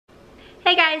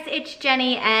Hey guys, it's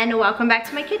Jenny and welcome back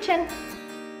to my kitchen.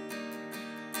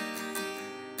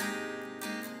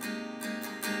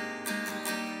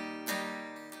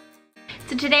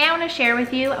 So today I want to share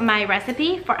with you my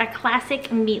recipe for a classic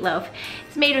meatloaf.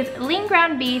 It's made with lean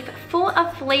ground beef, full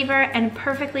of flavor and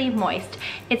perfectly moist.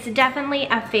 It's definitely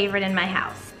a favorite in my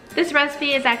house. This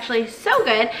recipe is actually so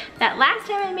good that last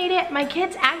time I made it, my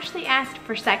kids actually asked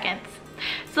for seconds.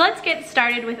 So let's get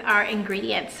started with our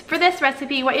ingredients. For this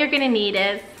recipe, what you're gonna need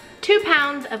is 2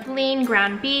 pounds of lean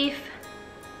ground beef,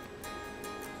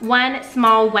 1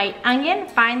 small white onion,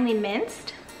 finely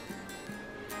minced,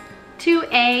 2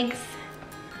 eggs,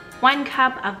 1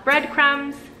 cup of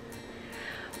breadcrumbs,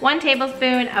 1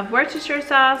 tablespoon of Worcestershire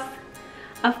sauce,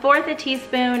 1/4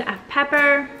 teaspoon of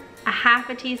pepper,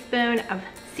 1/2 teaspoon of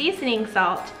seasoning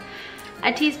salt,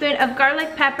 1 teaspoon of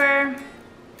garlic pepper,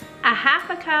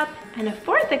 1/2 cup and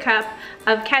 1/4 cup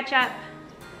of ketchup,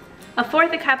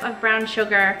 1/4 cup of brown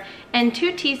sugar, and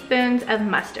 2 teaspoons of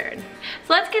mustard.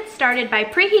 So let's get started by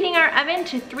preheating our oven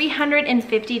to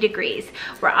 350 degrees.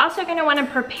 We're also going to want to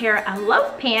prepare a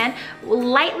loaf pan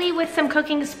lightly with some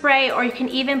cooking spray, or you can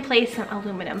even place some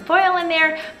aluminum foil in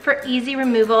there for easy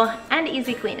removal and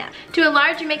easy cleanup. To a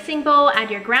large mixing bowl,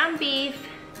 add your ground beef,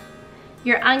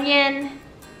 your onion,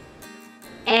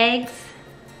 eggs,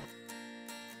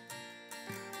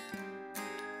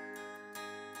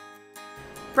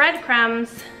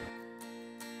 breadcrumbs,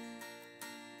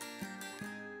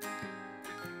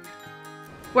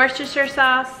 Worcestershire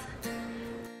sauce,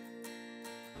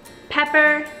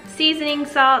 pepper, seasoning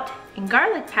salt, and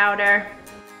garlic powder,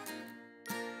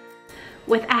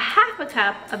 with 1/2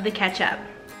 cup of the ketchup.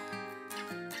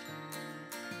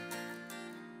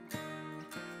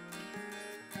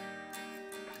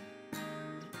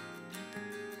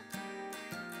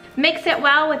 Mix it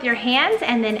well with your hands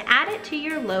and then add it to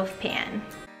your loaf pan.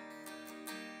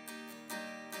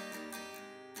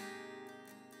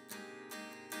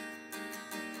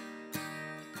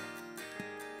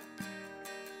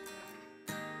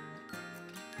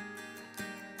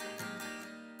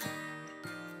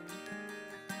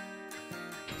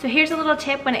 So here's a little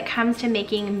tip when it comes to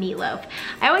making meatloaf.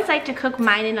 I always like to cook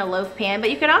mine in a loaf pan,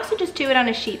 but you could also just do it on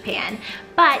a sheet pan.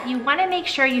 But you want to make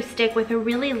sure you stick with a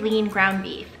really lean ground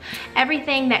beef.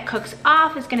 Everything that cooks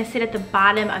off is going to sit at the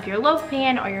bottom of your loaf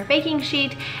pan or your baking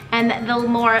sheet, and the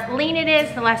more lean it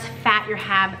is, the less fat you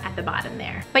have at the bottom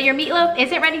there. But your meatloaf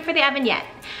isn't ready for the oven yet.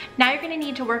 Now you're going to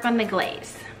need to work on the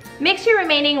glaze. Mix your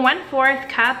remaining 1/4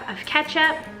 cup of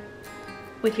ketchup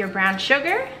with your brown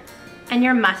sugar and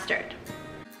your mustard.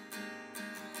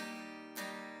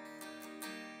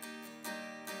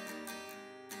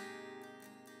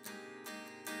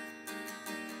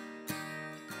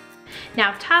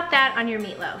 Now top that on your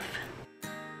meatloaf.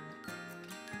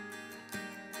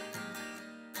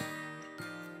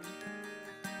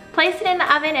 Place it in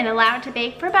the oven and allow it to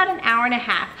bake for about 1.5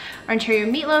 hours, or ensure your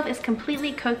meatloaf is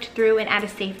completely cooked through and at a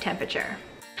safe temperature.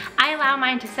 I allow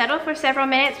mine to settle for several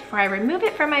minutes before I remove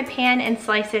it from my pan and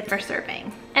slice it for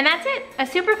serving. And that's it, a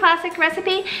super classic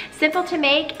recipe, simple to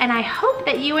make, and I hope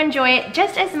that you enjoy it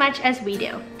just as much as we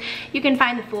do. You can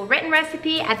find the full written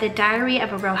recipe at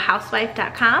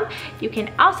thediaryofarealhousewife.com. You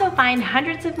can also find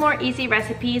hundreds of more easy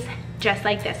recipes just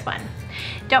like this one.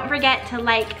 Don't forget to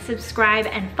like, subscribe,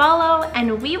 and follow,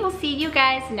 and we will see you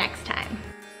guys next time.